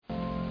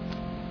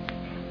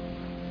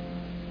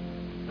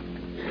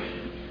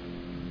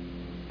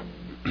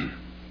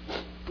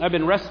I've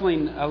been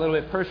wrestling a little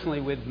bit personally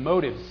with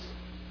motives.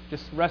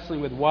 Just wrestling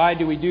with why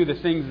do we do the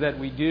things that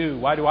we do?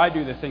 Why do I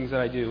do the things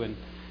that I do? And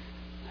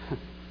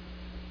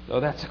so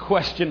that's a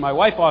question my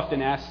wife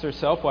often asks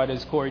herself. Why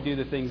does Corey do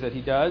the things that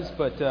he does?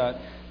 But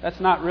that's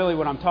not really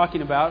what I'm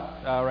talking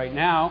about right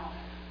now.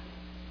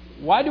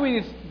 Why do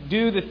we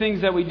do the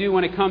things that we do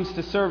when it comes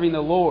to serving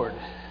the Lord?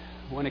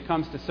 When it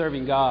comes to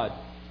serving God?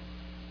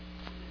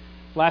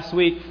 Last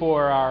week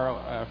for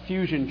our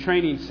fusion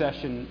training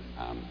session,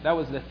 that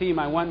was the theme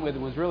I went with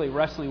and was really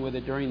wrestling with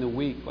it during the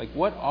week. Like,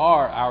 what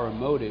are our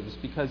motives?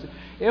 Because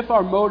if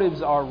our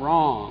motives are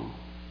wrong,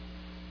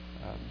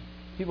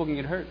 people can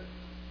get hurt.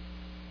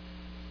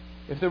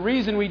 If the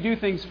reason we do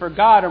things for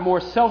God are more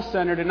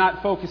self-centered and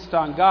not focused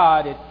on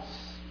God,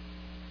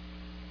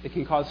 it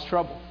can cause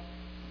trouble.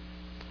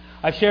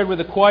 I've shared with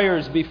the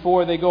choirs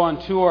before they go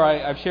on tour,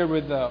 I've shared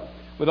with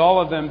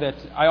all of them that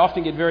I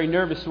often get very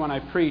nervous when I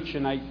preach,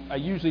 and I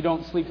usually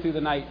don't sleep through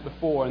the night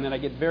before, and then I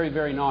get very,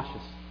 very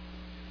nauseous.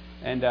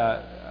 And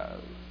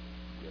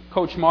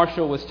Coach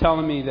Marshall was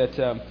telling me that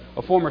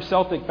a former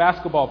Celtic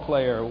basketball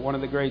player, one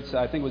of the greats,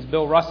 I think it was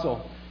Bill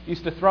Russell,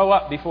 used to throw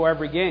up before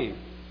every game.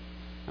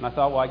 And I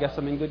thought, well, I guess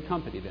I'm in good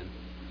company then.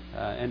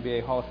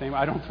 NBA Hall of Famer.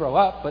 I don't throw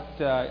up,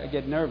 but I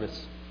get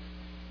nervous.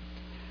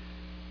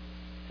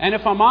 And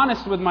if I'm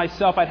honest with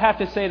myself, I'd have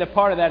to say that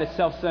part of that is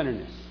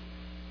self-centeredness.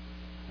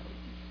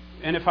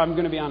 And if I'm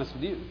going to be honest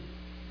with you,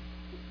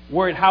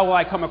 worried, how will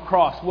I come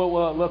across? What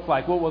will it look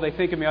like? What will they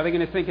think of me? Are they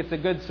going to think it's a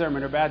good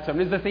sermon or bad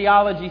sermon? Is the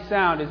theology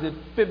sound? Is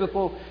it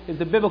biblical? Is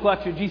the biblical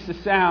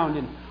exegesis sound?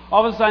 And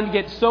all of a sudden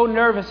get so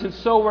nervous and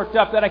so worked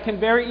up that I can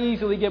very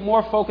easily get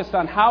more focused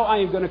on how I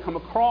am going to come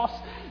across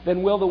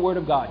than will the Word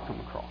of God come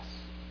across.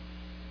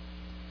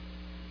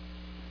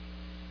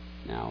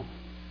 Now,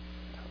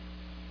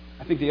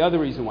 I think the other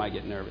reason why I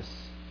get nervous,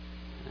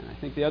 and I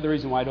think the other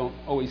reason why I don't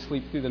always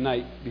sleep through the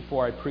night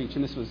before I preach,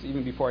 and this was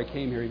even before I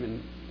came here,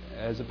 even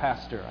as a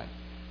pastor,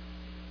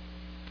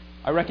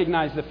 I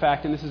recognize the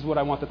fact, and this is what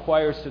I want the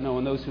choirs to know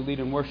and those who lead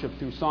in worship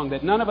through song,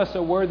 that none of us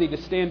are worthy to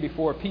stand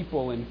before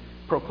people and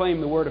proclaim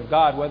the Word of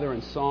God, whether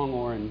in song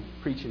or in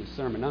preaching a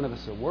sermon. None of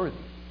us are worthy.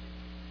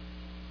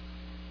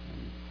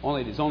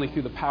 It is only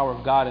through the power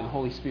of God and the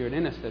Holy Spirit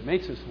in us that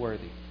makes us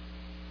worthy.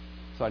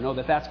 So I know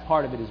that that's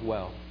part of it as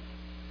well.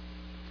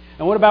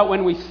 And what about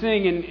when we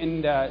sing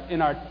in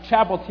our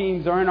chapel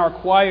teams or in our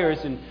choirs,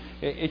 and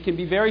it can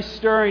be very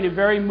stirring and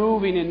very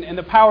moving, and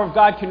the power of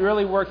God can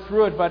really work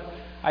through it, but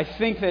I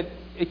think that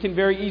it can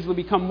very easily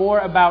become more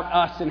about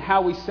us and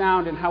how we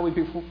sound and how we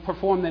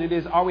perform than it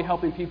is, are we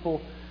helping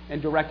people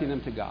and directing them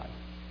to God?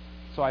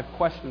 So I've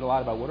questioned a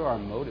lot about what are our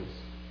motives.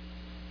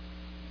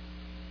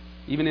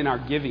 Even in our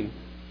giving.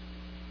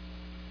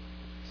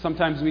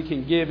 Sometimes we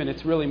can give and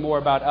it's really more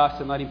about us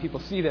and letting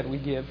people see that we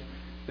give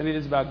than it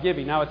is about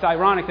giving. Now, it's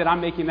ironic that I'm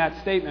making that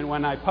statement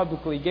when I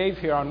publicly gave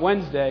here on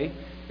Wednesday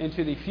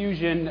into the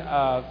Fusion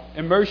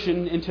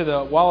immersion into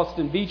the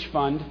Wollaston Beach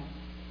Fund.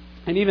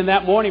 And even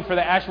that morning for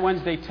the Ash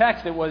Wednesday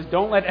text, it was,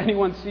 don't let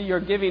anyone see your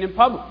giving in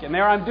public. And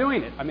there I'm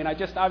doing it. I mean, I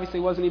just obviously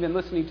wasn't even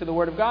listening to the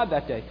Word of God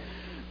that day.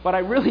 But I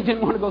really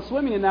didn't want to go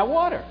swimming in that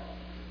water.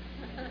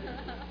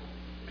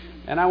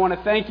 And I want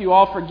to thank you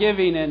all for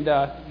giving. And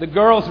the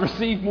girls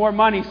received more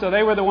money, so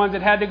they were the ones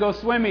that had to go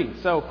swimming.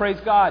 So praise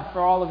God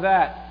for all of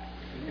that.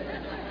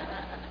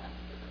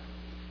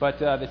 But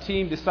the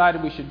team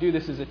decided we should do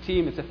this as a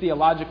team. It's a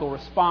theological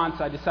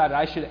response. I decided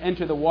I should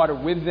enter the water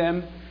with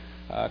them.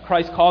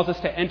 Christ calls us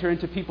to enter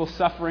into people's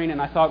suffering,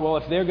 and I thought, well,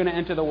 if they're going to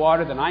enter the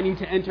water, then I need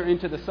to enter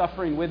into the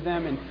suffering with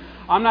them. And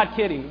I'm not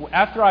kidding.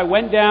 After I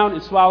went down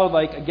and swallowed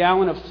like a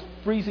gallon of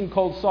freezing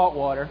cold salt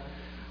water,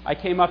 I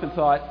came up and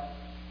thought,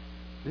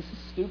 this is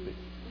stupid.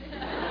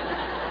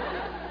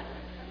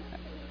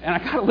 And I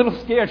got a little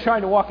scared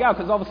trying to walk out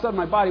because all of a sudden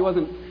my body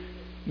wasn't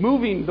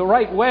moving the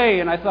right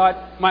way, and I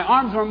thought, my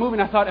arms weren't moving.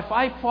 I thought, if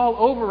I fall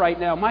over right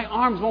now, my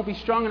arms won't be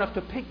strong enough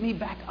to pick me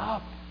back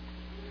up.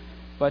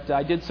 But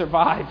I did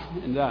survive,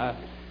 and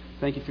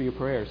thank you for your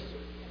prayers.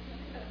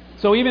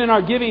 So even in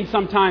our giving,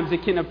 sometimes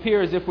it can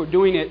appear as if we're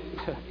doing it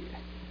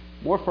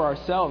more for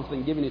ourselves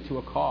than giving it to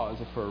a cause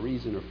or for a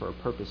reason or for a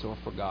purpose or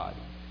for God.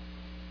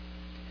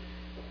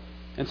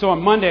 And so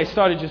on Monday, I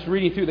started just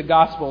reading through the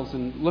Gospels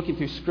and looking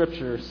through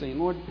Scripture, saying,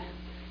 Lord,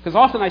 because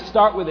often I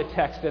start with a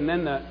text and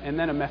then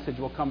a message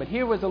will come. But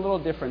here was a little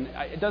different.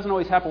 It doesn't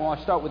always happen when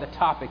I start with a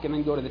topic and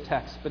then go to the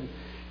text.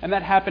 And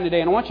that happened today.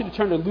 And I want you to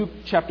turn to Luke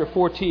chapter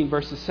 14,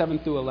 verses 7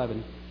 through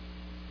 11.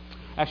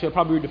 Actually, I'll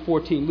probably read to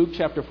 14. Luke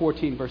chapter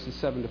 14, verses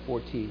 7 to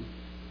 14.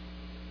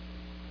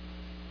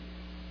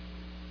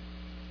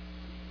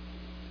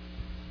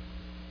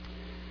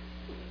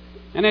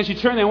 And as you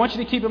turn there, I want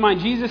you to keep in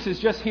mind, Jesus has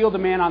just healed a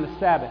man on the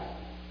Sabbath.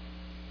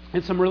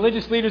 And some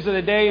religious leaders of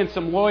the day and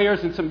some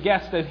lawyers and some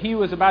guests that he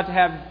was about to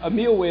have a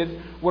meal with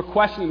were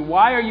questioning,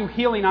 why are you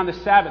healing on the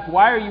Sabbath?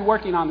 Why are you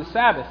working on the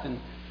Sabbath?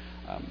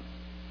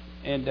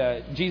 And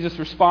Jesus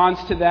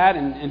responds to that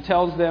and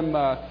tells them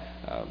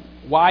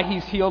why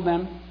he's healed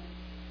them.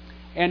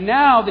 And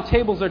now the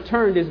tables are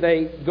turned as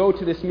they go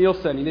to this meal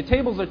setting. The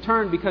tables are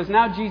turned because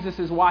now Jesus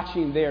is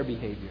watching their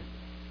behavior.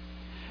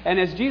 And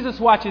as Jesus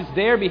watches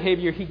their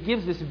behavior, he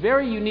gives this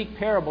very unique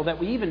parable that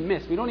we even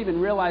miss. We don't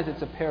even realize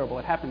it's a parable.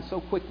 It happens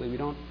so quickly.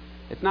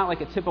 It's not like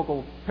a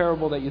typical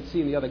parable that you'd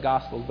see in the other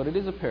Gospels, but it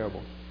is a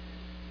parable.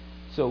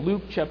 So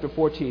Luke chapter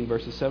 14,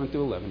 verses 7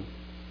 through 11.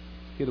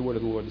 Hear the word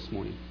of the Lord this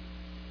morning.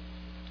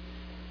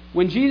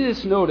 When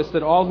Jesus noticed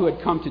that all who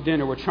had come to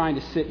dinner were trying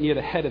to sit near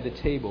the head of the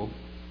table,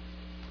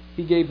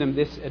 he gave them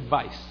this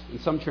advice. In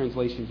some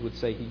translations would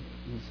say he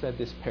said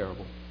this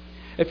parable.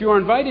 If you are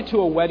invited to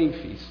a wedding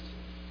feast,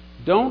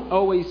 don't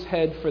always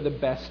head for the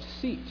best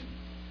seat.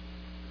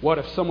 What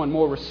if someone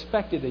more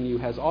respected than you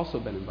has also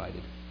been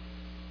invited?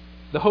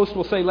 The host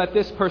will say, let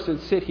this person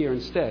sit here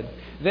instead.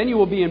 Then you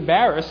will be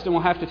embarrassed and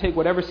will have to take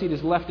whatever seat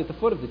is left at the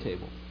foot of the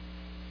table.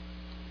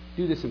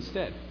 Do this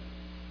instead.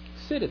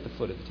 Sit at the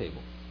foot of the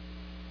table.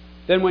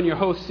 Then when your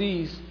host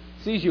sees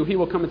you, he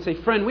will come and say,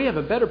 friend, we have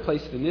a better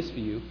place than this for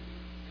you.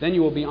 Then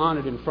you will be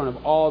honored in front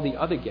of all the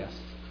other guests.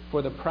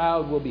 For the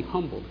proud will be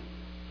humbled,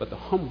 but the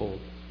humble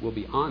will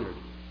be honored.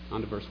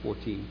 On to verse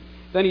 14.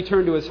 Then he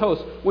turned to his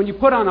host. When you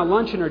put on a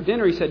luncheon or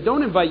dinner, he said,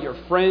 don't invite your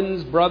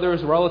friends,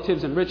 brothers,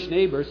 relatives, and rich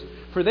neighbors,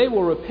 for they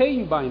will repay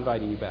you by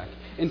inviting you back.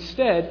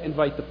 Instead,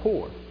 invite the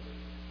poor,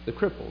 the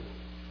crippled,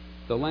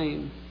 the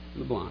lame,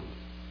 and the blind.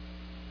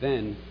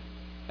 Then,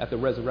 at the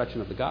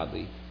resurrection of the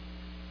godly,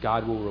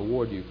 God will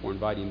reward you for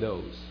inviting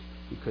those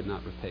who could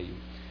not repay you.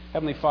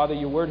 Heavenly Father,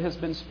 your word has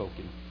been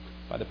spoken.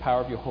 By the power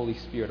of your Holy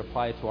Spirit,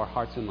 apply it to our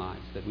hearts and lives,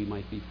 that we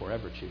might be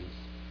forever changed.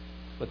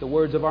 Let the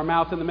words of our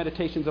mouth and the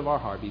meditations of our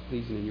heart be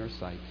pleasing in your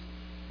sight,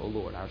 O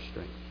Lord, our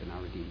strength and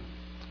our Redeemer.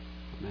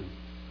 Amen.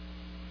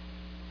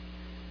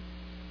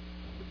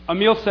 A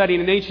meal setting,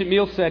 an ancient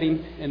meal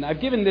setting, and I've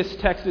given this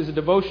text as a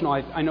devotional,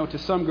 I know to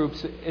some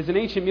groups. As an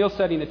ancient meal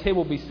setting, the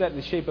table would be set in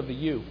the shape of a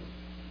U.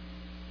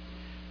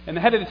 And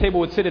the head of the table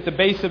would sit at the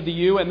base of the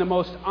U, and the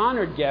most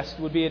honored guest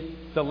would be at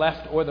the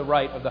left or the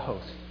right of the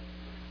host.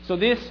 So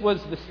these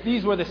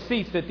were the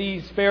seats that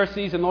these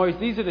Pharisees and lawyers,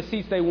 these are the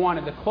seats they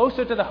wanted. The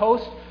closer to the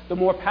host, the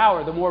more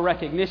power, the more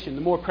recognition,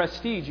 the more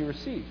prestige you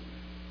receive.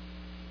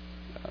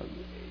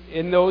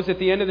 In those at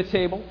the end of the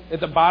table, at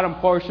the bottom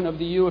portion of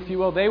the U, if you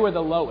will, they were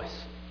the lowest.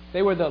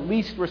 They were the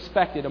least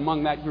respected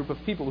among that group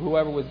of people,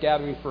 whoever was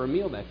gathering for a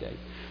meal that day.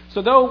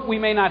 So though we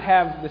may not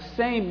have the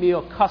same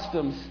meal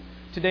customs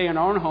today in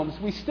our own homes,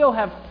 we still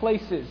have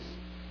places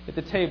at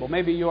the table.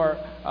 Maybe your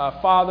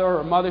father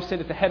or mother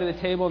sit at the head of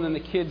the table and then the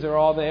kids are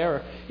all there.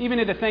 Or even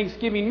at a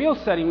Thanksgiving meal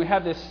setting, we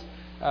have this.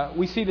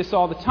 We see this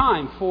all the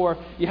time. For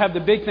you have the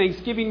big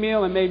Thanksgiving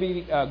meal and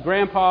maybe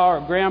grandpa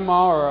or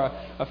grandma or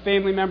a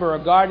family member or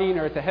a guardian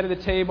are at the head of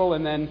the table,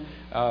 and then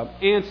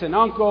aunts and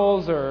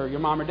uncles or your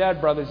mom or dad,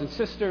 brothers and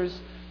sisters,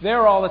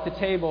 they're all at the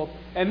table.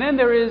 And then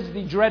there is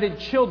the dreaded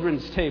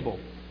children's table.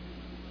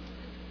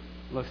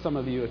 Look, some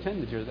of you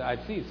attend the church.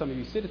 I've seen some of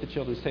you sit at the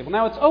children's table.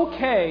 Now, it's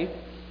okay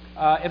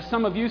if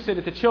some of you sit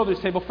at the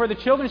children's table. For the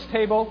children's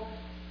table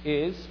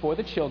is for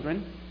the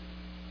children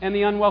and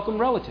the unwelcome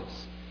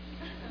relatives.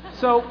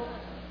 So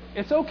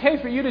it's okay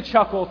for you to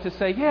chuckle to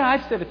say, yeah,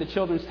 I sit at the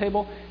children's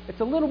table. It's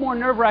a little more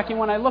nerve-wracking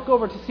when I look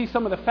over to see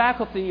some of the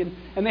faculty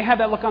and they have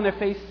that look on their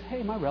face,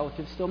 hey, my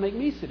relatives still make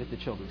me sit at the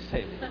children's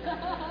table.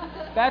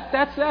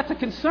 That's a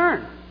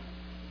concern.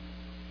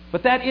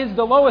 But that is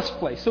the lowest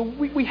place. So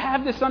we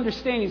have this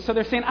understanding. So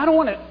they're saying, I don't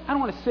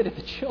want to sit at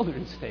the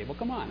children's table.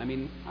 Come on. I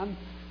mean, I'm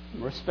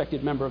a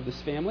respected member of this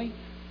family,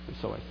 and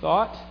so I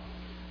thought.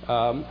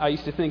 I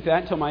used to think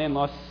that until my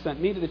in-laws sent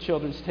me to the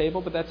children's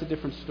table, but that's a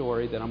different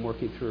story that I'm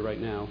working through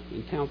right now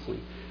in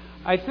counseling.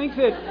 I think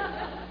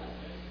that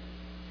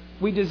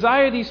we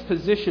desire these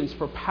positions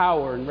for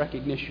power and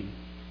recognition,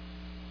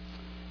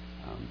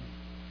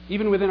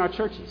 even within our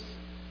churches.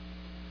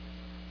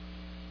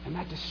 And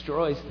that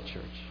destroys the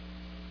church.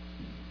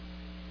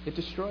 It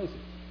destroys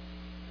it.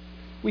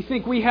 We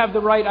think we have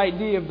the right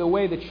idea of the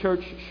way the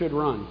church should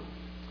run.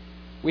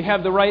 We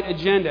have the right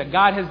agenda.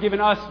 God has given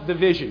us the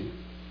vision.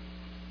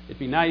 It'd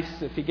be nice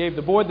if He gave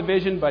the board the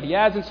vision, but He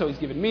hasn't, so He's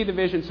given me the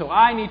vision, so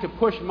I need to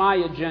push my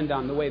agenda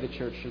on the way the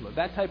church should live.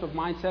 That type of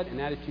mindset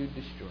and attitude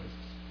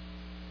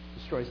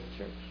destroys the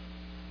church.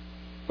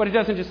 But it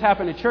doesn't just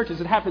happen in churches,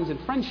 it happens in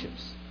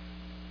friendships,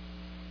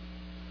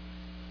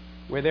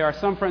 where there are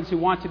some friends who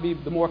want to be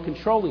the more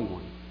controlling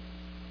one,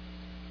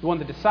 the one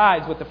that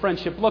decides what the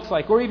friendship looks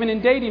like, or even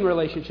in dating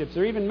relationships,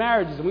 or even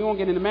marriages. And we won't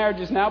get into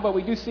marriages now, but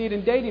we do see it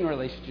in dating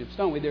relationships,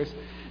 don't we?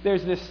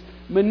 There's this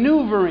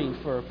maneuvering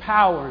for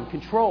power and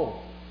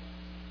control,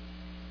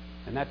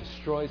 and that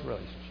destroys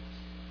relationships.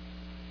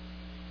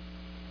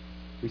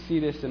 We see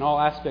this in all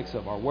aspects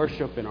of our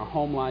worship, in our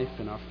home life,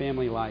 in our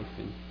family life,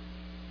 and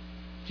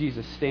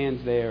Jesus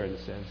stands there and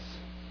says,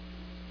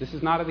 this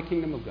is not of the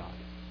kingdom of God.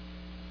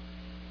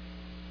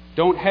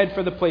 Don't head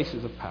for the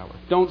places of power.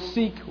 Don't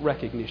seek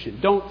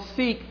recognition. Don't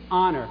seek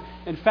honor.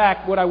 In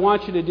fact, what I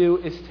want you to do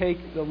is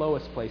take the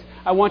lowest place.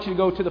 I want you to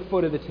go to the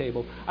foot of the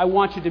table. I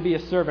want you to be a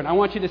servant. I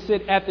want you to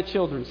sit at the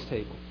children's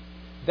table.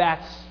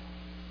 That's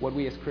what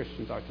we as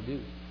Christians are to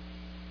do.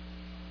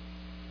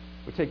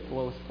 We take the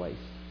lowest place,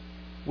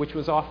 which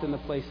was often the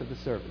place of the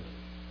servant.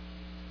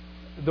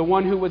 the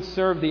one who would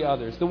serve the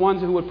others, the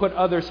ones who would put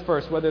others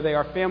first, whether they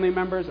are family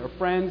members or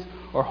friends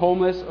or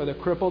homeless or the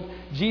crippled.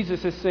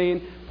 Jesus is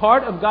saying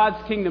part of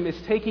God's kingdom is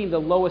taking the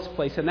lowest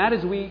place, and that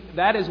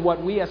is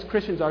what we as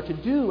Christians are to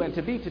do and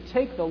to be, to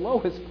take the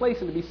lowest place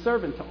and to be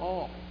servant to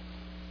all.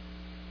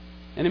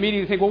 And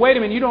immediately think, well, wait a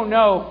minute, you don't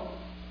know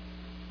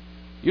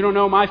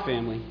my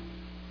family.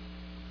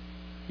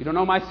 You don't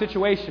know my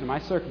situation, my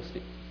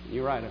circumstance.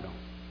 You're right, I don't.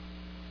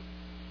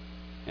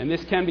 And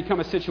this can become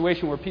a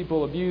situation where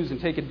people abuse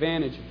and take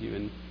advantage of you.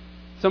 And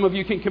some of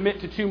you can commit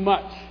to too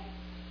much.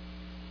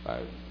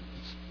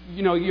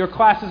 Your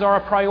classes are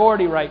a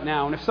priority right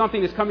now. And if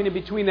something is coming in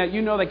between that,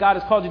 you know that God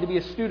has called you to be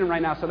a student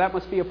right now, so that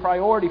must be a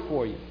priority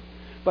for you.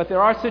 But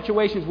there are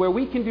situations where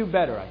we can do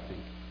better, I think.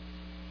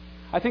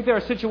 I think there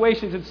are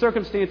situations and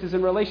circumstances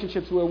and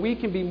relationships where we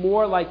can be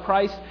more like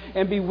Christ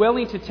and be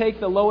willing to take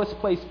the lowest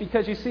place.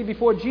 Because you see,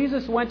 before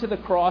Jesus went to the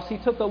cross, he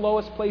took the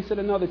lowest place at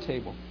another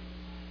table,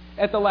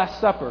 at the Last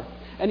Supper.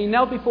 And he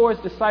knelt before his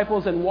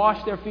disciples and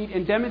washed their feet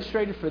and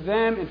demonstrated for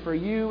them and for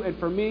you and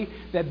for me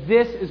that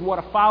this is what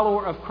a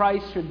follower of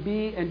Christ should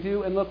be and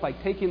do and look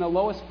like, taking the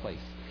lowest place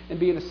and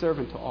being a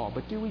servant to all.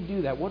 But do we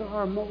do that? What are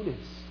our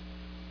motives?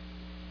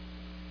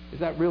 Is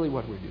that really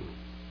what we're doing?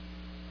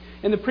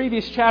 In the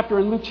previous chapter,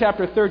 in Luke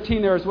chapter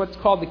 13, there is what's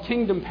called the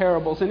kingdom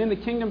parables. And in the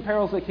kingdom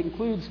parables, it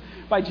concludes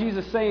by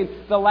Jesus saying,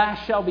 the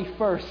last shall be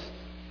first,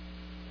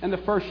 and the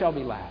first shall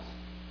be last.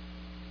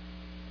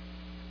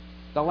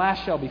 The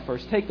last shall be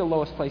first. Take the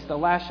lowest place. The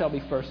last shall be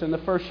first, and the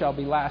first shall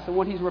be last. And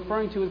what he's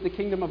referring to is the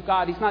kingdom of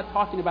God. He's not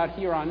talking about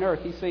here on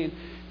earth. He's saying,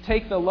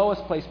 take the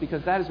lowest place,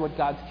 because that is what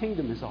God's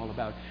kingdom is all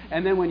about.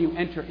 And then when you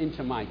enter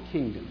into my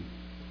kingdom,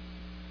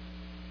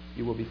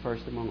 you will be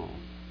first among all.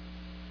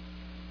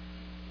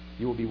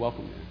 You will be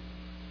welcome there.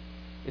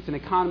 It's an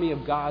economy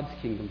of God's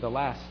kingdom. The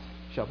last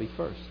shall be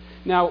first.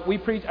 Now, I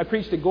preached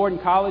at Gordon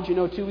College,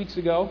 2 weeks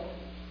ago,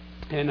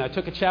 and I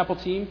took a chapel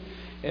team,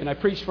 and I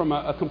preached from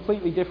a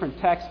completely different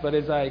text. But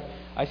as I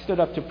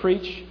stood up to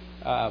preach,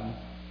 I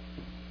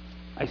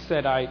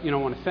said, I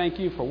want to thank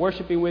you for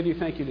worshiping with you.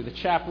 Thank you to the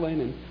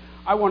chaplain, and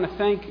I want to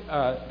thank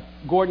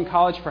Gordon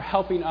College for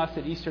helping us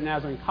at Eastern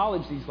Nazarene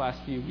College these last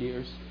few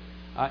years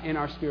in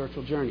our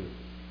spiritual journey.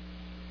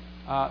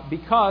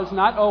 Because,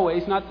 not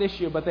always, not this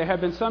year, but there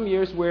have been some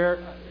years where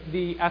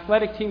the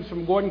athletic teams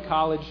from Gordon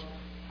College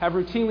have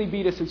routinely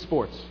beat us in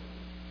sports.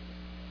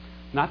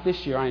 Not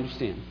this year, I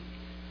understand.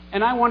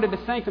 And I wanted to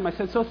thank them. I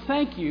said, so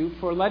thank you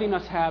for letting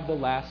us have the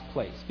last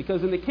place.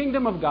 Because in the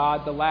kingdom of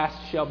God, the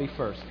last shall be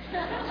first.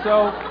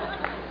 So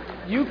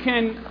you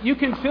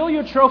can fill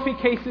your trophy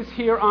cases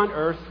here on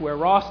earth where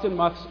Rost and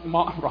Muss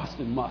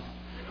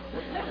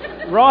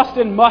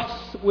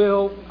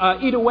will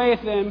eat away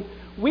at them.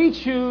 We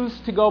choose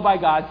to go by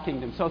God's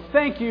kingdom. So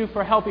thank you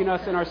for helping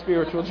us in our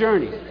spiritual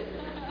journey.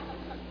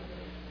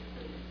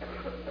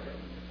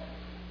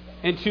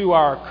 And to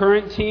our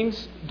current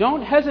teams,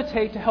 don't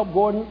hesitate to help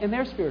Gordon in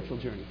their spiritual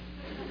journey.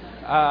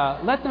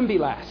 Let them be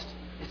last.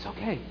 It's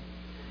okay.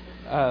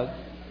 And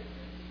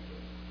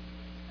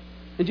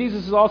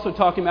Jesus is also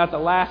talking about the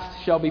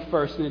last shall be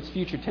first in its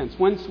future tense.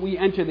 Once we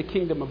enter the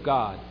kingdom of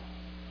God,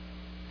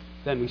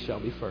 then we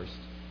shall be first.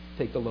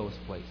 Take the lowest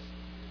place.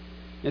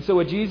 And so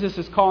what Jesus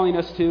is calling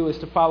us to is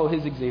to follow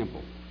his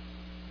example.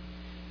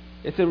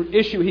 It's an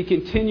issue he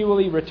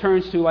continually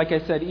returns to, like I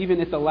said, even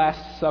at the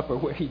Last Supper,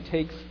 where he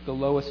takes the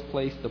lowest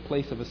place, the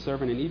place of a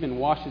servant, and even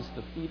washes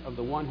the feet of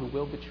the one who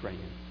will betray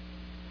him.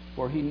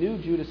 For he knew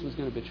Judas was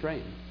going to betray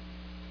him,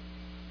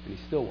 and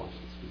he still washed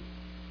his feet.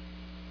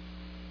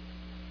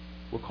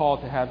 We're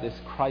called to have this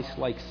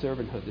Christ-like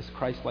servanthood, this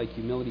Christ-like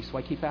humility. So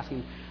I keep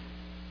asking,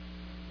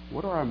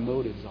 what are our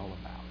motives all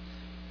about?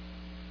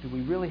 Do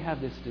we really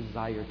have this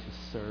desire to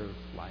serve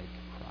like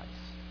Christ?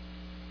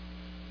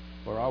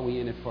 Or are we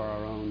in it for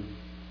our own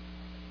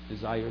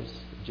desires,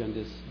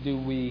 agendas? Do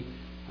we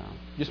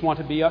just want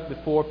to be up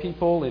before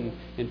people and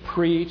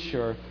preach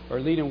or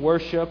lead in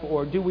worship?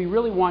 Or do we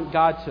really want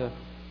God to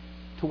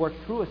work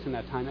through us in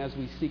that time as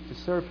we seek to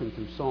serve him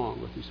through song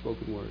or through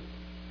spoken word?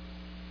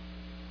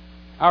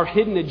 Our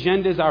hidden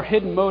agendas, our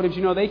hidden motives,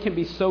 they can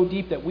be so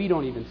deep that we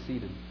don't even see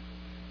them.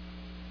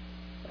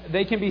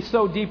 They can be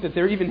so deep that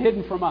they're even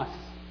hidden from us.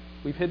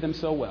 We've hid them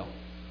so well.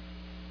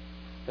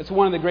 That's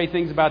one of the great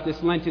things about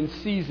this Lenten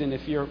season.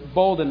 If you're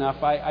bold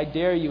enough, I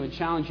dare you and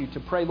challenge you to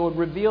pray, Lord,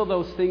 reveal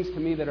those things to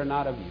me that are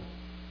not of you.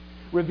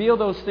 Reveal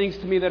those things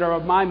to me that are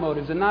of my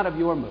motives and not of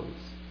your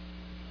motives.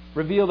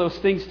 Reveal those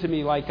things to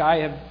me, like I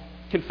have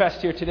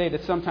confessed here today,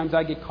 that sometimes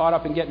I get caught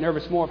up and get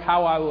nervous more of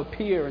how I will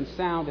appear and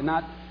sound and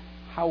not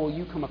how will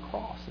you come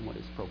across in what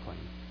is proclaimed.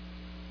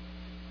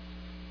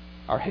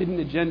 Our hidden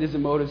agendas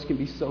and motives can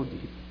be so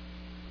deep.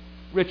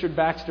 Richard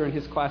Baxter, in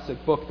his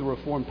classic book, The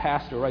Reformed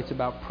Pastor, writes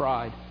about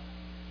pride.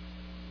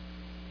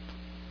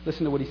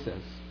 Listen to what he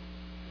says.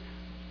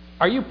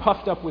 Are you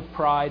puffed up with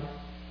pride?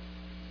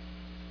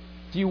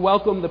 Do you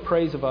welcome the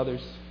praise of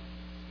others?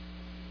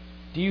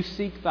 Do you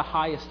seek the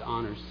highest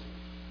honors?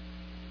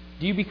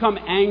 Do you become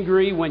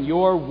angry when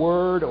your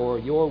word or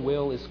your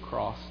will is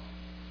crossed?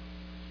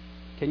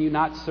 Can you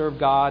not serve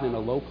God in a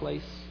low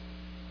place?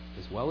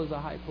 as well as a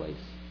high place?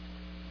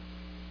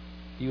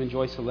 Do you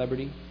enjoy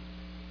celebrity?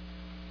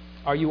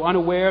 Are you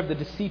unaware of the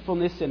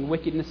deceitfulness and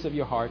wickedness of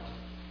your heart?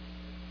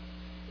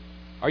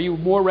 Are you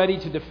more ready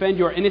to defend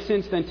your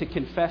innocence than to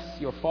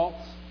confess your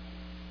faults?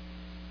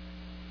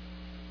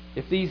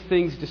 If these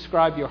things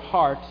describe your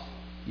heart,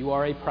 you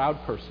are a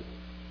proud person.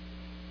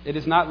 It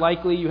is not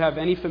likely you have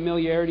any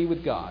familiarity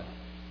with God.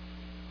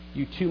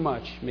 You too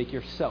much make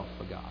yourself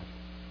a God.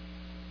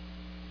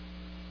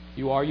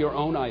 You are your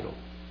own idol.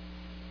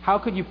 How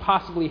could you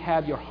possibly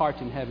have your heart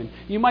in heaven?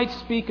 You might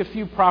speak a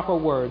few proper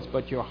words,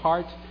 but your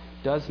heart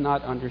does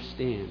not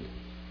understand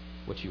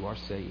what you are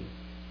saying.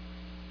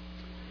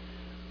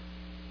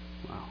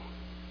 Wow.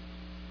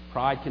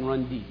 Pride can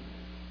run deep.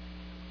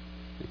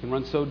 It can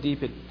run so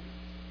deep it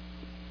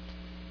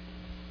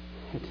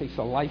takes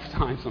a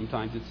lifetime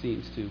sometimes, it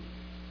seems, to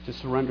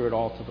surrender it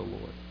all to the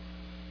Lord.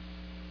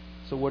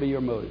 So what are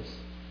your motives?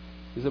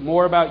 Is it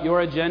more about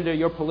your agenda,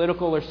 your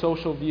political or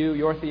social view,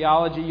 your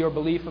theology, your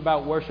belief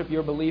about worship,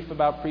 your belief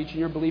about preaching,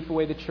 your belief the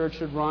way the church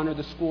should run or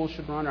the school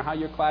should run or how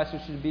your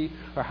classes should be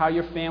or how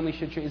your family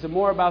should treat? Is it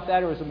more about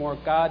that, or is it more,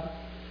 God,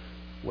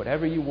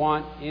 whatever you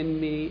want in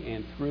me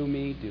and through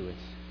me, do it.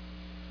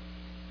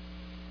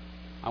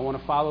 I want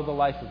to follow the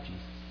life of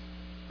Jesus.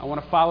 I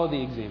want to follow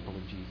the example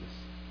of Jesus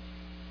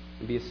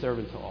and be a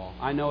servant to all.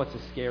 I know it's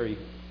a scary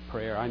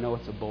prayer. I know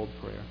it's a bold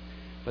prayer.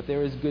 But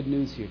there is good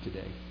news here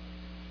today.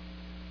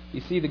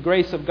 You see, the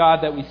grace of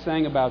God that we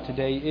sang about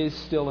today is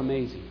still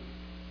amazing.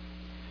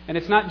 And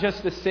it's not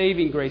just the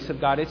saving grace of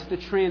God, it's the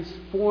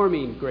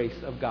transforming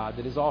grace of God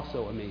that is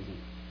also amazing.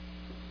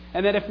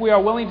 And that if we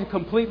are willing to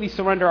completely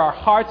surrender our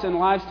hearts and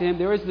lives to Him,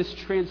 there is this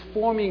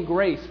transforming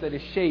grace that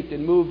is shaped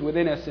and moved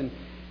within us,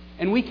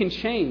 and we can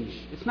change.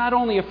 It's not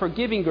only a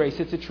forgiving grace,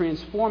 it's a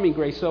transforming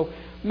grace. So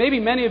maybe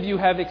many of you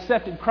have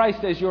accepted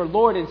Christ as your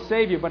Lord and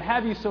Savior, but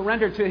have you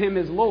surrendered to Him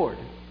as Lord?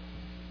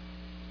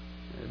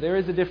 There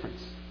is a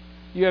difference.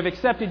 You have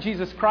accepted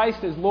Jesus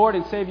Christ as Lord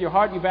and Savior of your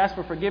heart. You've asked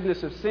for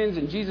forgiveness of sins,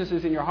 and Jesus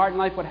is in your heart and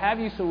life. But have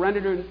you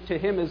surrendered to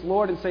Him as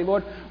Lord and say,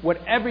 Lord,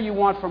 whatever you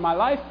want for my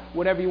life,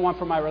 whatever you want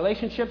for my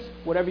relationships,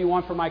 whatever you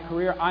want for my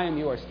career, I am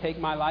yours. Take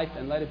my life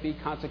and let it be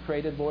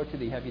consecrated, Lord, to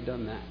Thee. Have you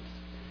done that?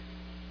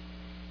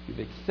 You've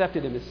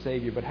accepted Him as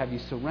Savior, but have you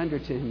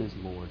surrendered to Him as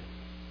Lord?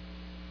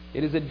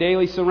 It is a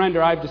daily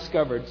surrender, I've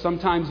discovered,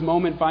 sometimes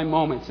moment by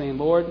moment, saying,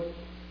 Lord,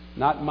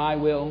 not my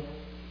will,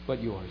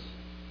 but yours.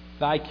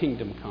 Thy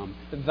kingdom come.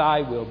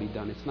 Thy will be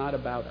done. It's not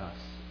about us.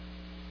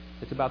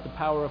 It's about the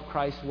power of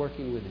Christ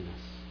working within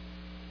us.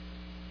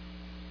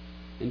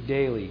 And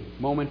daily,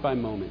 moment by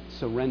moment,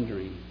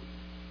 surrendering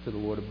to the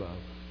Lord above.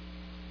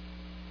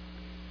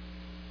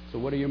 So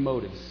what are your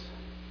motives?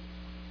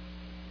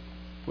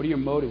 What are your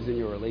motives in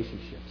your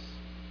relationships,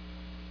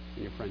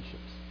 in your friendships?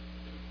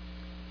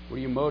 What are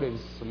your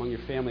motives among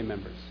your family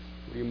members?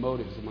 What are your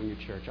motives among your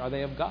church? Are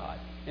they of God?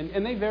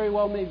 And they very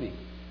well may be.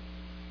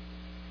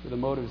 What are the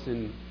motives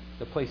in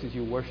the places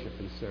you worship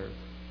and serve?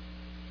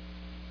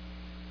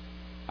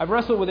 I've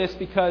wrestled with this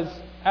because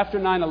after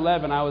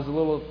 9/11, I was a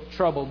little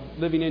troubled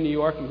living in New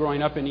York and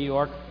growing up in New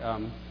York,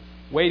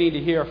 waiting to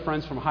hear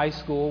friends from high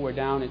school. We're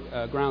down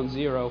at Ground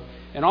Zero.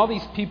 And all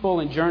these people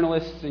and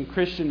journalists and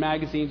Christian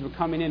magazines were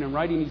coming in and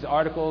writing these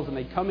articles, and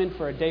they'd come in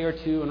for a day or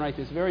two and write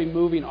this very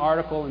moving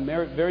article and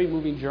very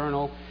moving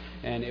journal,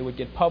 and it would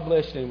get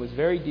published, and it was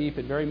very deep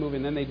and very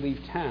moving, and then they'd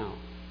leave town.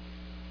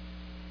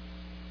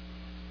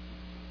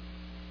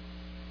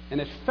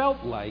 And it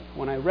felt like,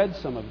 when I read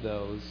some of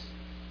those,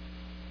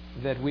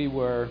 that we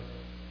were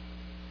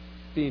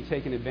being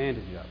taken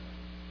advantage of.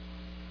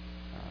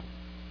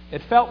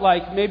 It felt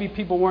like maybe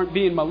people weren't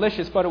being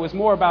malicious, but it was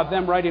more about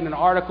them writing an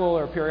article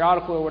or a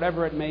periodical or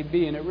whatever it may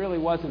be, and it really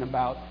wasn't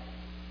about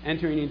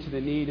entering into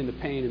the need and the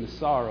pain and the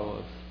sorrow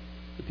of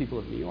the people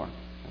of New York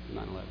after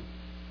 9/11.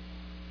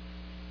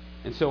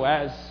 And so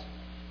as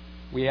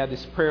we had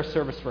this prayer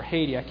service for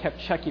Haiti, I kept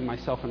checking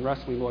myself and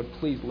wrestling, Lord,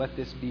 please let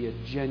this be a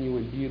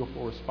genuine,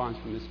 beautiful response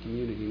from this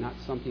community, not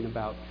something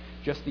about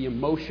just the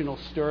emotional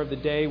stir of the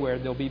day where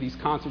there'll be these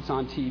concerts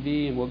on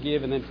TV and we'll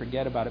give and then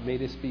forget about it. May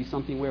this be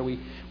something where we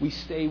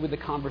stay with the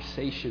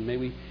conversation.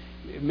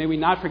 May we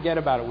not forget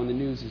about it when the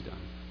news is done.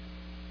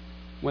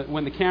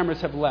 When the cameras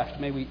have left,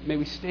 may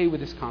we stay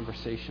with this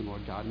conversation,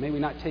 Lord God. May we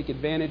not take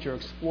advantage or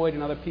exploit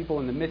other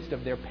people in the midst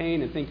of their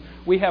pain and think,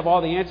 we have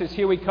all the answers,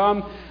 here we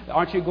come.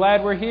 Aren't you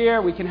glad we're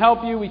here? We can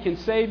help you, we can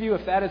save you.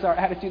 If that is our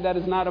attitude, that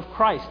is not of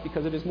Christ,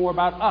 because it is more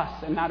about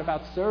us and not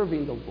about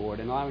serving the Lord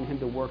and allowing Him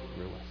to work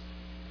through us.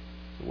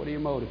 So what are your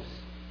motives?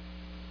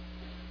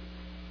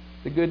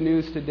 The good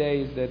news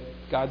today is that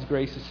God's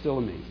grace is still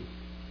amazing.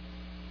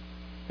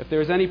 If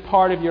there's any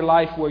part of your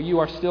life where you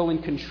are still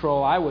in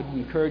control, I would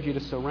encourage you to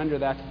surrender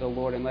that to the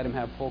Lord and let Him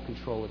have full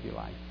control of your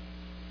life.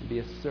 And be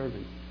a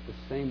servant the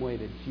same way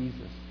that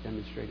Jesus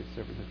demonstrated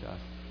servanthood to us.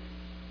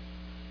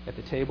 At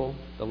the table,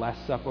 the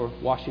Last Supper,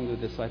 washing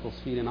the disciples'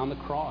 feet, and on the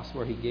cross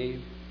where He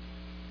gave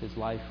His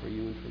life for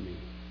you and for me.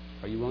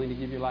 Are you willing to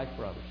give your life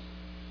for others?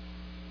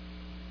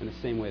 In the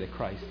same way that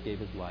Christ gave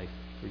His life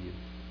for you.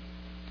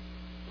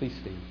 Please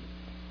stand.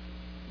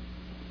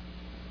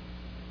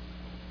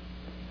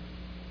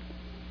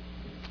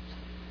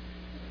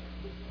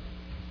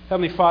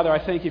 Heavenly Father, I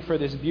thank you for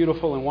this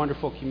beautiful and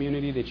wonderful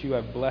community that you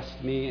have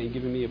blessed me and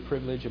given me a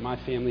privilege and my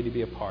family to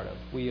be a part of.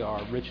 We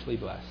are richly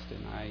blessed,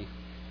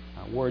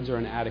 and words are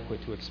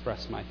inadequate to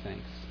express my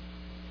thanks.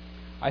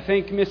 I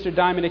think Mr.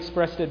 Diamond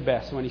expressed it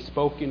best when he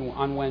spoke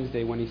on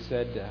Wednesday when he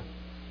said,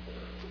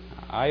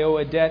 I owe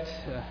a debt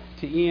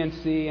to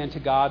ENC and to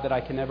God that I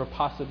can never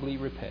possibly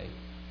repay.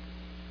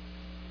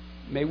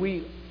 May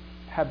we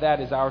have that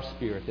as our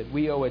spirit, that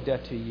we owe a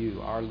debt to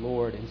you, our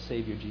Lord and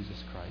Savior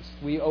Jesus Christ.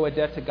 We owe a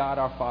debt to God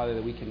our Father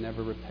that we can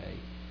never repay.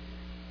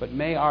 But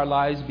may our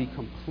lives be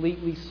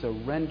completely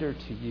surrendered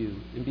to you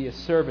and be a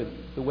servant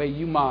the way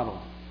you modeled,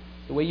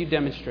 the way you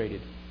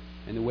demonstrated,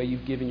 and the way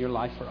you've given your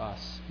life for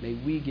us. May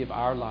we give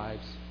our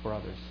lives for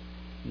others,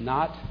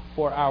 not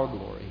for our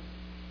glory,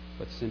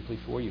 but simply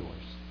for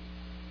yours.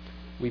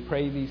 We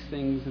pray these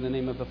things in the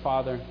name of the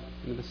Father,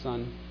 and of the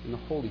Son, and the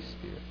Holy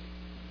Spirit.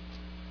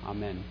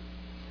 Amen.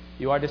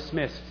 You are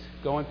dismissed.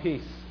 Go in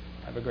peace.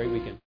 Have a great weekend.